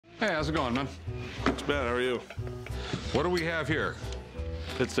Hey, how's it going, man? It's bad. How are you? What do we have here?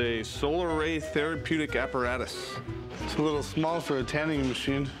 It's a solar ray therapeutic apparatus. It's a little small for a tanning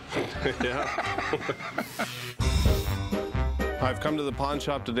machine. Yeah. I've come to the pawn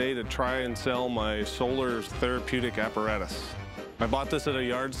shop today to try and sell my solar therapeutic apparatus. I bought this at a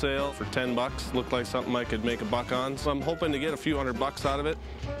yard sale for 10 bucks. Looked like something I could make a buck on. So I'm hoping to get a few $100 out of it.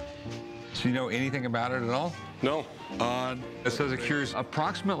 So you know anything about it at all? No. It says it cures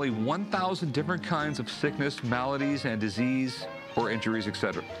approximately 1,000 different kinds of sickness, maladies, and disease, or injuries,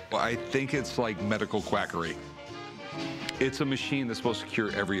 etc. Well, I think it's like medical quackery. It's a machine that's supposed to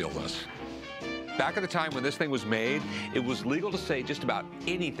cure every illness. Back at the time when this thing was made, it was legal to say just about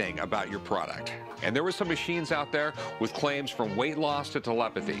anything about your product. And there were some machines out there with claims from weight loss to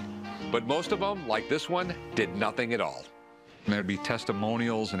telepathy. But most of them, like this one, did nothing at all. And there'd be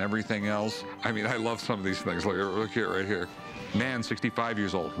testimonials and everything else. I mean, I love some of these things. Look here, right here. Man, 65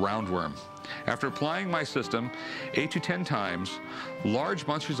 years old, roundworm. After applying my system 8 to 10 times, large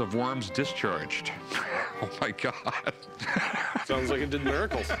bunches of worms discharged. Oh my God. Sounds like it did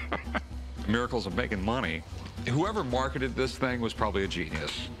miracles. Miracles of making money. Whoever marketed this thing was probably a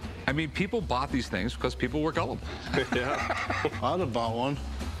genius. I mean, people bought these things because people were gullible. Yeah. I'd have bought one.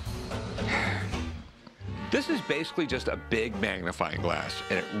 This is basically just a big magnifying glass,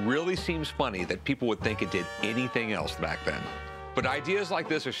 and it really seems funny that people would think it did anything else back then. But ideas like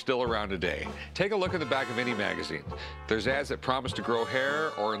this are still around today. Take a look at the back of any magazine. There's ads that promise to grow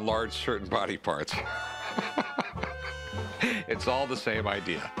hair or enlarge certain body parts. It's all the same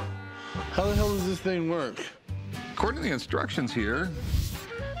idea. How the hell does this thing work? According to the instructions here,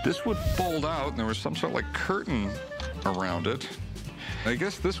 this would fold out, and there was some sort of like curtain around it. I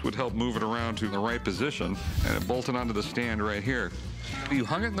guess this would help move it around to the right position, and it bolted onto the stand right here. You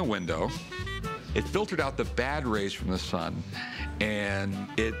hung it in the window. It filtered out the bad rays from the sun, and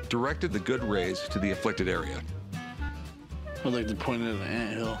it directed the good rays to the afflicted area. I'd like to point it at an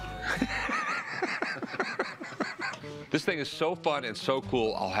anthill. This thing is so fun and so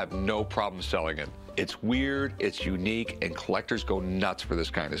cool, I'll have no problem selling it. It's weird, it's unique, and collectors go nuts for this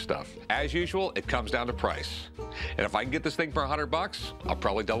kind of stuff. As usual, it comes down to price. And if I can get this thing for $100, I'll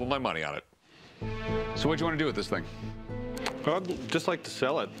probably double my money on it. So what do you want to do with this thing? I'd just like to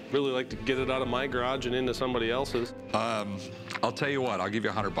sell it. Really like to get it out of my garage and into somebody else's. I'll tell you what, I'll give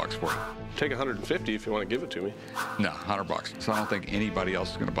you $100 for it. Take 150 if you want to give it to me. No, $100. So I don't think anybody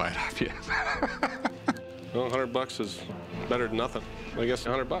else is going to buy it off you. Well, $100 is better than nothing. I guess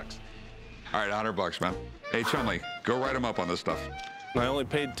 $100. All right, $100, man. Hey, Chumley, go write them up on this stuff. I only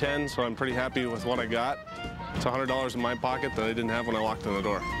paid 10, so I'm pretty happy with what I got. It's $100 in my pocket that I didn't have when I walked in the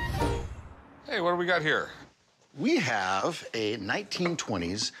door. Hey, what do we got here? We have a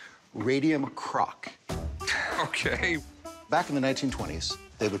 1920s Radium Crock. Okay. Back in the 1920s,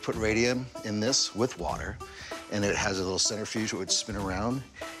 they would put radium in this with water, and it has a little centrifuge that would spin around.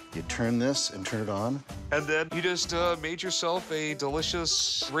 You turn this and turn it on. And then you just made yourself a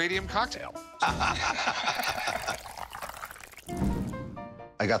delicious radium cocktail.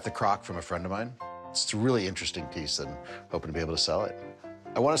 I got the crock from a friend of mine. It's a really interesting piece and hoping to be able to sell it.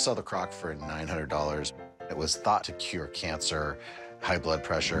 I want to sell the crock for $900. It was thought to cure cancer, high blood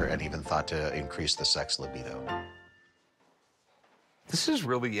pressure, and even thought to increase the sex libido. This is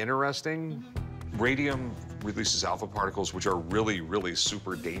really interesting. Radium releases alpha particles, which are really, really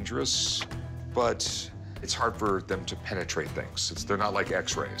super dangerous, but it's hard for them to penetrate things. They're not like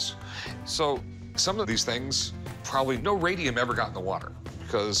X-rays. So some of these things, probably no radium ever got in the water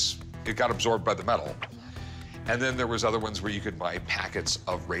because it got absorbed by the metal. And then there was other ones where you could buy packets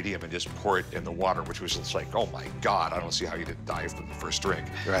of radium and just pour it in the water, which was just like, oh my God, I don't see how you didn't die from the first drink.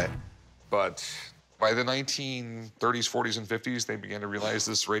 Right. But by the 1930s, 40s, and 50s, they began to realize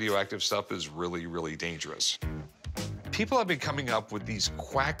this radioactive stuff is really, really dangerous. People have been coming up with these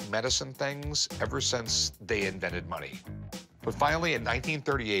quack medicine things ever since they invented money. But finally, in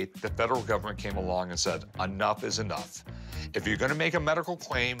 1938, the federal government came along and said, enough is enough. If you're going to make a medical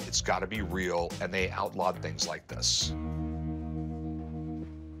claim, it's got to be real, and they outlawed things like this.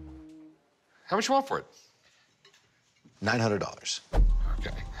 How much you want for it? $900.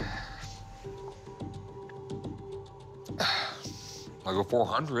 Okay. I'll go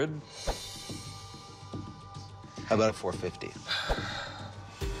 400. How about a 450?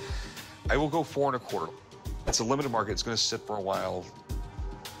 I will go 4 1/4. It's a limited market. It's going to sit for a while.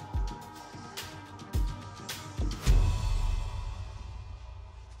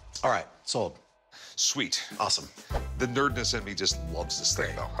 All right, sold. Sweet. Awesome. The nerdness in me just loves this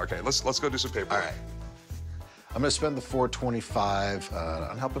thing, though. Okay, let's go do some paperwork. All right. I'm gonna spend the $425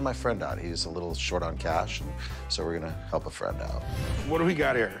 on helping my friend out. He's a little short on cash, and so we're gonna help a friend out. What do we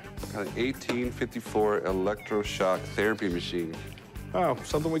got here? Got an 1854 Electro-Shock therapy machine. Oh,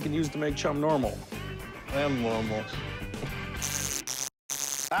 something we can use to make Chum normal. I am normal.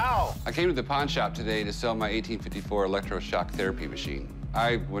 Ow! I came to the pawn shop today to sell my 1854 Electro-Shock therapy machine.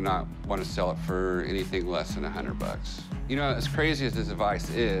 I would not want to sell it for anything less than $100. You know, as crazy as this device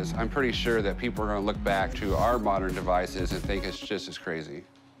is, I'm pretty sure that people are going to look back to our modern devices and think it's just as crazy.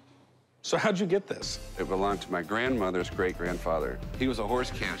 So how'd you get this? It belonged to my grandmother's great-grandfather. He was a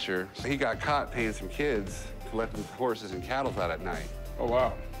horse catcher. He got caught paying some kids to let the horses and cattle out at night. Oh,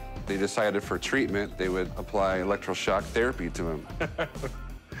 wow. They decided for treatment, they would apply electroshock therapy to him.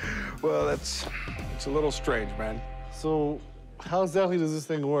 Well, it's a little strange, man. So how exactly does this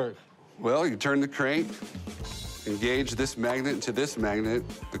thing work? Well, you turn the crank, engage this magnet to this magnet.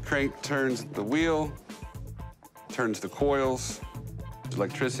 The crank turns the wheel, turns the coils.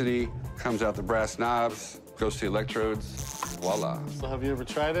 Electricity comes out the brass knobs, goes to the electrodes. Voila. So have you ever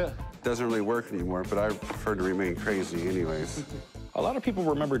tried it? Doesn't really work anymore, but I prefer to remain crazy anyways. A lot of people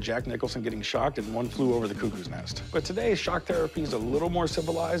remember Jack Nicholson getting shocked in One Flew Over the Cuckoo's Nest. But today, shock therapy is a little more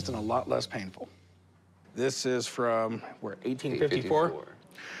civilized and a lot less painful. This is from, where, 1854?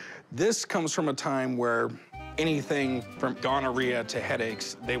 This comes from a time where anything from gonorrhea to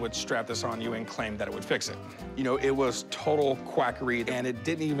headaches, they would strap this on you and claim that it would fix it. You know, it was total quackery, and it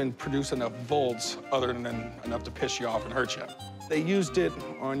didn't even produce enough volts other than enough to piss you off and hurt you. They used it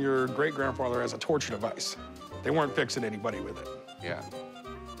on your great-grandfather as a torture device. They weren't fixing anybody with it. Yeah.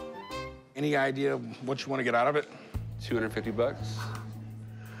 Any idea what you want to get out of it? $250?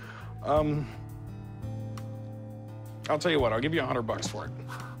 I'll tell you what, I'll give you $100 for it.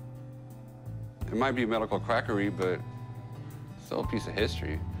 It might be medical quackery, but still a piece of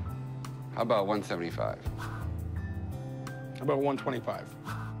history. How about $175? How about $125?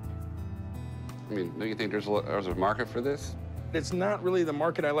 I mean, don't you think there's a market for this? It's not really the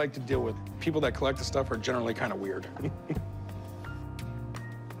market I like to deal with. People that collect the stuff are generally kind of weird.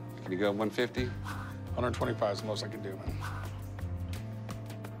 Can you go 150? 125 is the most I can do, man.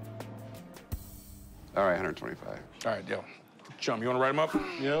 All right, 125. All right, deal. Chum, you want to write them up?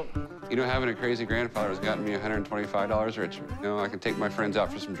 Yep. You know, having a crazy grandfather has gotten me $125 richer. You know, I can take my friends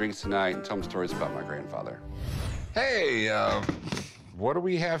out for some drinks tonight and tell them stories about my grandfather. Hey, what do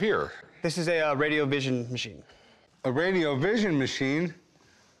we have here? This is a radio vision machine. A radio vision machine?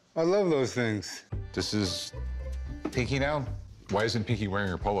 I love those things. This is Pinky now? Why isn't Pinky wearing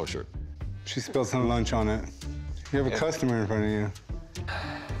her polo shirt? She spilled some lunch on it. You have a customer in front of you.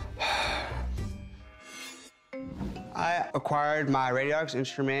 I acquired my radiox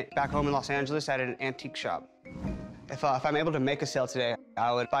instrument back home in Los Angeles at an antique shop. If I'm able to make a sale today,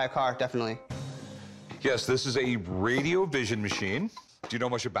 I would buy a car, definitely. Yes, this is a radio vision machine. Do you know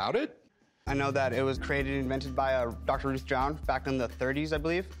much about it? I know that it was created and invented by Dr. Ruth Brown back in the 30s, I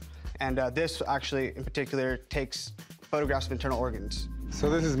believe. And this actually, in particular, takes photographs of internal organs. So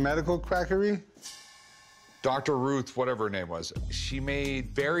this is medical quackery? Dr. Ruth, whatever her name was, she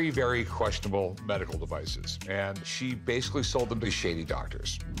made very, very questionable medical devices, and she basically sold them to shady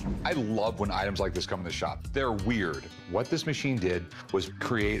doctors. I love when items like this come in the shop. They're weird. What this machine did was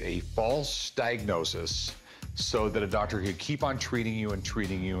create a false diagnosis so that a doctor could keep on treating you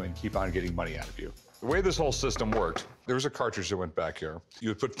and keep on getting money out of you. The way this whole system worked, there was a cartridge that went back here. You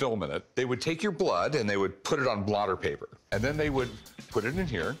would put film in it. They would take your blood and they would put it on blotter paper. And then they would put it in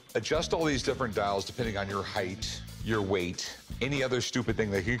here, adjust all these different dials depending on your height, your weight, any other stupid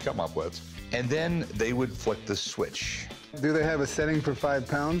thing they could come up with. And then they would flick the switch. Do they have a setting for 5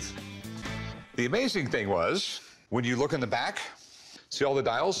 pounds? The amazing thing was, when you look in the back, see all the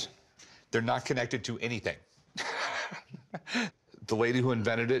dials? They're not connected to anything. The lady who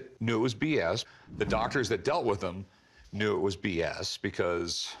invented it knew it was BS. The doctors that dealt with them knew it was BS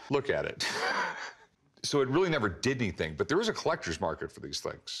because look at it. So it really never did anything, but there is a collector's market for these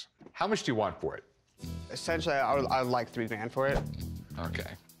things. How much do you want for it? Essentially, I would like $3 grand for it.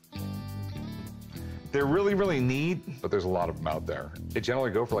 Okay. They're really, really neat, but there's a lot of them out there. They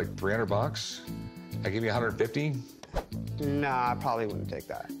generally go for like $300. I give you 150. Nah, I probably wouldn't take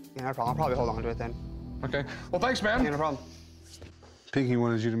that. Yeah, no problem. I'll probably hold on to it then. Okay. Well, thanks, man. Yeah, no problem. Pinky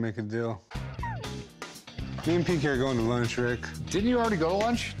wanted you to make a deal. Me and Pinky are going to lunch, Rick. Didn't you already go to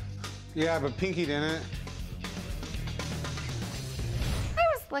lunch? Yeah, but Pinky didn't. I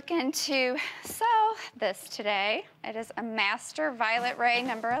was looking to sell this today. It is a Master Violet Ray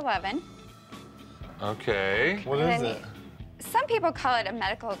number 11. Okay. What is it? Some people call it a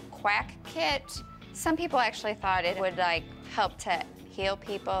medical quack kit. Some people actually thought it would like help to heal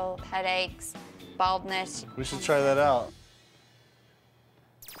people, headaches. baldness. We should try that out.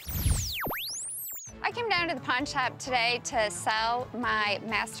 I came down to the pawn shop today to sell my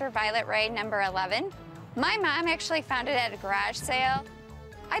Master Violet Ray number 11. My mom actually found it at a garage sale.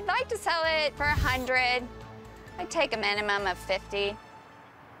 I'd like to sell it for 100. I'd take a minimum of 50.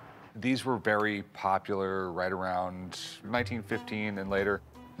 These were very popular right around 1915 and later.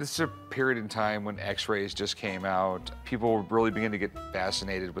 This is a period in time when X-rays just came out. People were really beginning to get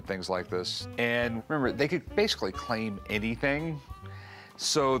fascinated with things like this. And remember, they could basically claim anything.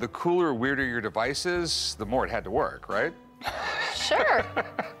 So the cooler, weirder your device is, the more it had to work, right? Sure.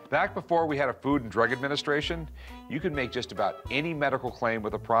 Back before we had a Food and Drug Administration, you could make just about any medical claim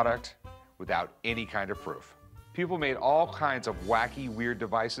with a product without any kind of proof. People made all kinds of wacky, weird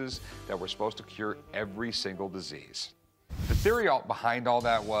devices that were supposed to cure every single disease. The theory behind all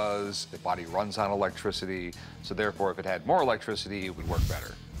that was the body runs on electricity, so therefore if it had more electricity, it would work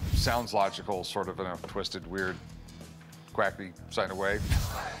better. Sounds logical, sort of in a twisted, weird, quacky kind of way.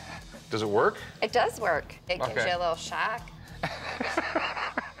 Does it work? It does work. It gives Okay. you a little shock.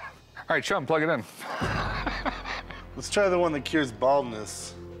 All right, Chum, plug it in. Let's try the one that cures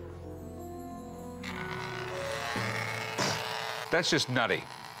baldness. That's just nutty.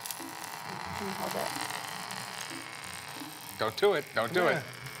 Hold it. Don't do it. Don't do it.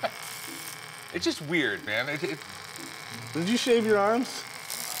 It's just weird, man. Did you shave your arms?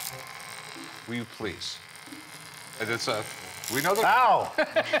 Will you please? It's we know that. Ow!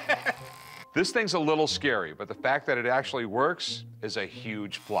 This thing's a little scary, but the fact that it actually works is a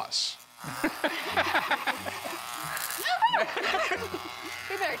huge plus. We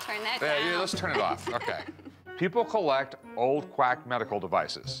better turn that down. Yeah, let's turn it off. Okay. People collect old quack medical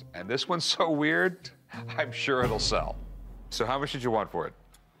devices, and this one's so weird, I'm sure it'll sell. So how much did you want for it?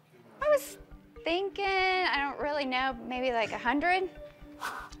 I was thinking, I don't really know, maybe like 100?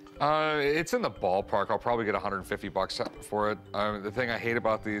 It's in the ballpark. I'll probably get 150 bucks for it. The thing I hate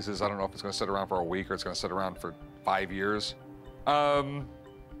about these is I don't know if it's gonna sit around for a week or it's gonna sit around for 5 years. I'll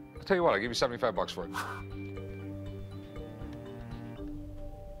tell you what, I'll give you 75 bucks for it.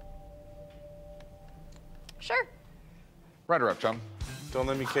 Sure. Right her up, chum. Don't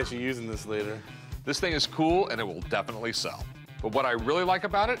let me catch you using this later. This thing is cool and it will definitely sell. But what I really like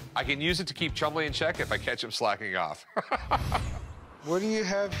about it, I can use it to keep Chumley in check if I catch him slacking off. What do you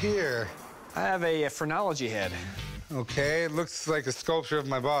have here? I have a Phrenology Head. Okay, it looks like a sculpture of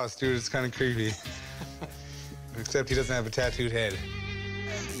my boss, dude. It's kind of creepy. Except he doesn't have a tattooed head.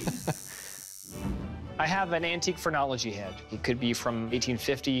 I have an antique Phrenology Head. It could be from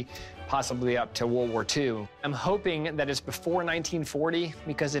 1850, possibly up to World War II. I'm hoping that it's before 1940,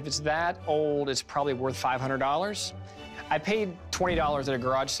 because if it's that old, it's probably worth $500. I paid $20 at a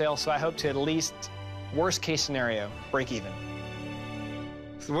garage sale, so I hope to at least, worst case scenario, break even.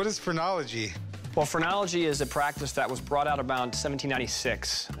 So what is phrenology? Well, phrenology is a practice that was brought out around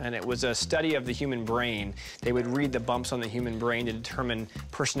 1796, and it was a study of the human brain. They would read the bumps on the human brain to determine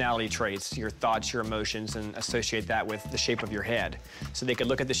personality traits, your thoughts, your emotions, and associate that with the shape of your head. So they could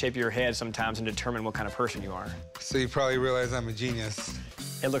look at the shape of your head sometimes and determine what kind of person you are. So you probably realize I'm a genius.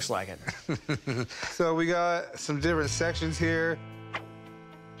 It looks like it. So we got some different sections here.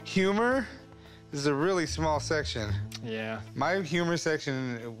 Humor. This is a really small section. Yeah. My humor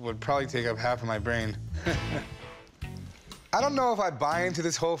section would probably take up half of my brain. I don't know if I buy into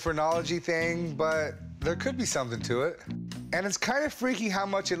this whole phrenology thing, but there could be something to it. And it's kind of freaky how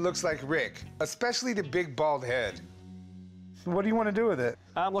much it looks like Rick, especially the big bald head. What do you want to do with it?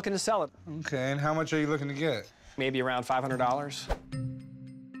 I'm looking to sell it. Okay, and how much are you looking to get? Maybe around $500.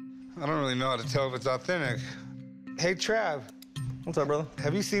 I don't really know how to tell if it's authentic. Hey, Trav. What's up, brother?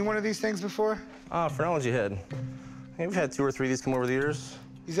 Have you seen one of these things before? Phrenology Head. Hey, we've had 2 or 3 of these come over the years.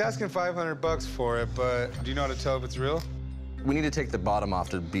 He's asking 500 bucks for it, but do you know how to tell if it's real? We need to take the bottom off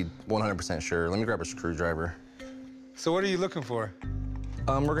to be 100% sure. Let me grab a screwdriver. So what are you looking for?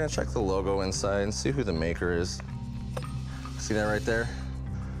 We're gonna check the logo inside and see who the maker is. See that right there?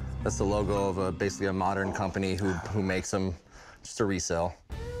 That's the logo of basically a modern company who makes them just to resell.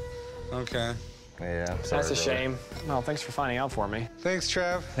 Okay. Yeah, That's a shame. Well, thanks for finding out for me. Thanks,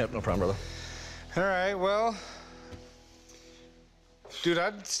 Trav. Yep, no problem, brother. All right, well, dude,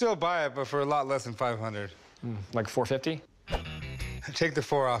 I'd still buy it, but for a lot less than 500. Like $450? Take the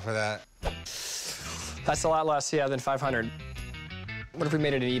 4 off of that. That's a lot less, yeah, than 500. What if we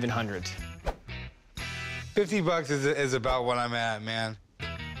made it an even 100? 50 bucks is about what I'm at, man.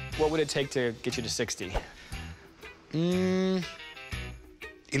 What would it take to get you to 60? You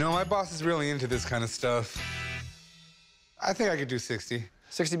know, my boss is really into this kind of stuff. I think I could do 60.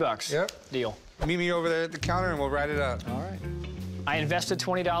 60 bucks? Yep. Deal. Meet me over there at the counter and we'll write it up. All right. I invested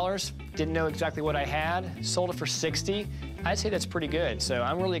 $20, didn't know exactly what I had, sold it for $60. I'd say that's pretty good. So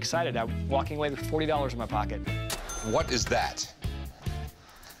I'm really excited. I'm walking away with $40 in my pocket. What is that?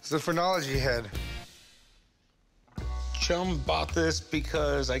 It's the Phrenology Head. Chum bought this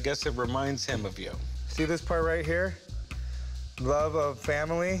because I guess it reminds him of you. See this part right here? Love of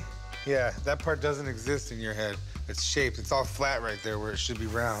family? Yeah, that part doesn't exist in your head. It's shaped. It's all flat right there where it should be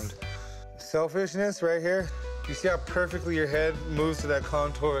round. Selfishness right here. You see how perfectly your head moves to that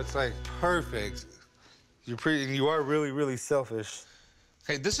contour? It's like perfect. You are really, really selfish.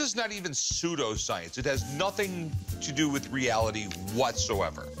 Hey, this is not even pseudoscience. It has nothing to do with reality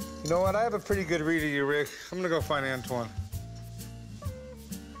whatsoever. You know what? I have a pretty good read of you, Rick. I'm gonna go find Antoine.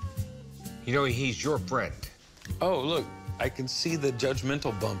 You know, he's your friend. Oh, look, I can see the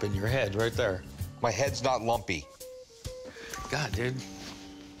judgmental bump in your head right there. My head's not lumpy. God, dude.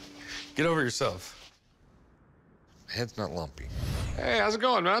 Get over yourself. My head's not lumpy. Hey, how's it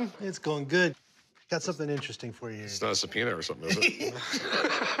going, man? It's going good. Got something interesting for you here. It's not a subpoena or something, is it?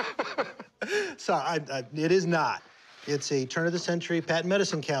 Sorry, it is not. It's a turn-of-the-century patent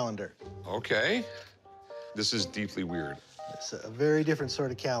medicine calendar. Okay. This is deeply weird. It's a very different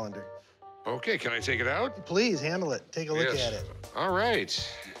sort of calendar. Okay, can I take it out? Please, handle it. Take a look at it. All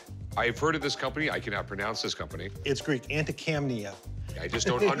right. I've heard of this company. I cannot pronounce this company. It's Greek, Anticamnia. I just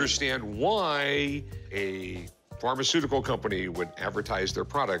don't understand why a pharmaceutical company would advertise their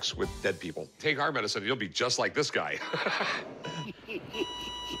products with dead people. Take our medicine, you'll be just like this guy.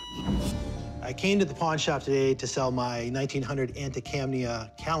 I came to the pawn shop today to sell my 1900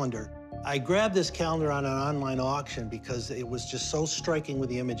 Anticamnia calendar. I grabbed this calendar on an online auction because it was just so striking with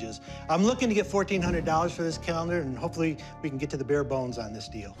the images. I'm looking to get $1,400 for this calendar, and hopefully we can get to the bare bones on this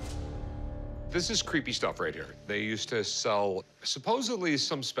deal. This is creepy stuff right here. They used to sell supposedly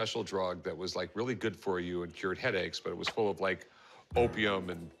some special drug that was like really good for you and cured headaches, but it was full of like opium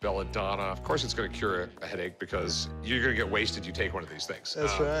and belladonna. Of course it's gonna cure a headache because you're gonna get wasted, you take one of these things.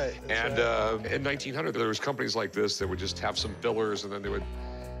 That's right. In 1900, there was companies like this that would just have some fillers and then they would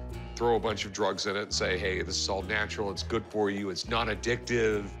throw a bunch of drugs in it and say, hey, this is all natural, it's good for you, it's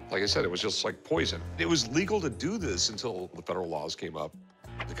non-addictive. Like I said, it was just like poison. It was legal to do this until the federal laws came up.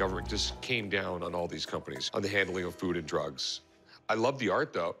 The government just came down on all these companies on the handling of food and drugs. I love the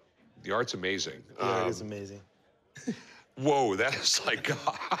art, though. The art's amazing. The art is amazing. Whoa, that is like,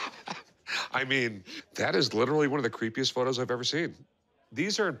 I mean, that is literally one of the creepiest photos I've ever seen.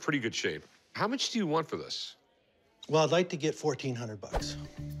 These are in pretty good shape. How much do you want for this? Well, I'd like to get $1,400.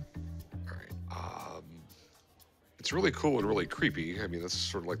 All right. It's really cool and really creepy. I mean, that's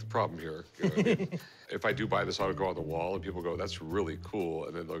sort of like the problem here. You know what I mean? If I do buy this, I'll go on the wall and people go, that's really cool.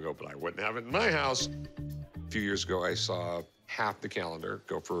 And then they'll go, but I wouldn't have it in my house. A few years ago, I saw half the calendar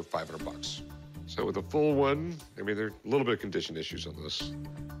go for $500. So with a full one, I mean, there are a little bit of condition issues on this.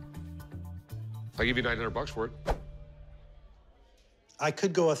 I'll give you $900 for it. I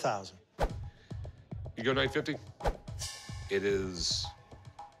could go 1,000. You go $950? It is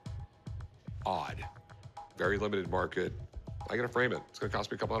odd. Very limited market. I gotta frame it. It's gonna cost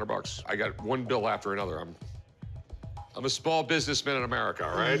me a couple $100. I got one bill after another. I'm a small businessman in America,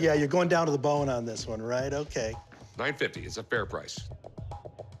 all right? Yeah, you're going down to the bone on this one, right? Okay. $950, it's a fair price.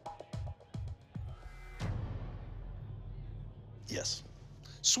 Yes.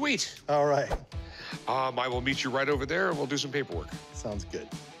 Sweet. All right. I will meet you right over there and we'll do some paperwork. Sounds good.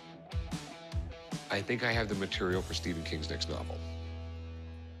 I think I have the material for Stephen King's next novel.